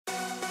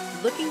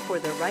Looking for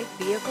the right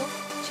vehicle?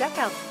 Check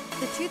out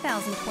the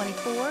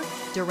 2024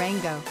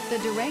 Durango. The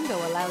Durango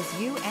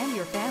allows you and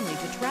your family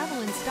to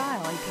travel in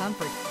style and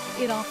comfort.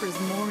 It offers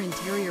more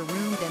interior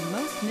room than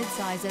most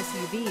midsize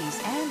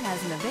SUVs and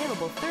has an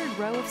available third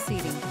row of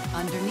seating.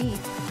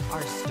 Underneath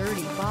are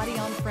sturdy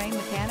body-on-frame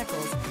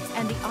mechanicals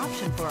and the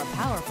option for a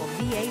powerful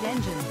V8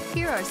 engine.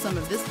 Here are some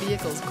of this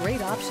vehicle's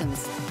great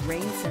options: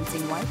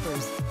 rain-sensing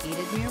wipers,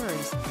 heated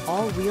mirrors,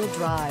 all-wheel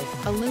drive,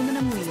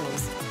 aluminum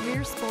wheels,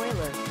 rear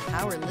spoiler,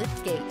 power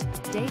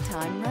liftgate,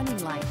 daytime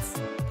running lights,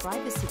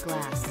 privacy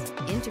glass,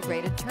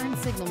 integrated turn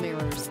signal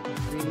mirrors,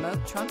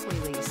 remote trunk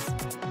release.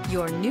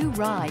 Your new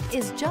ride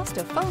is just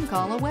a phone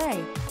call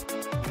away.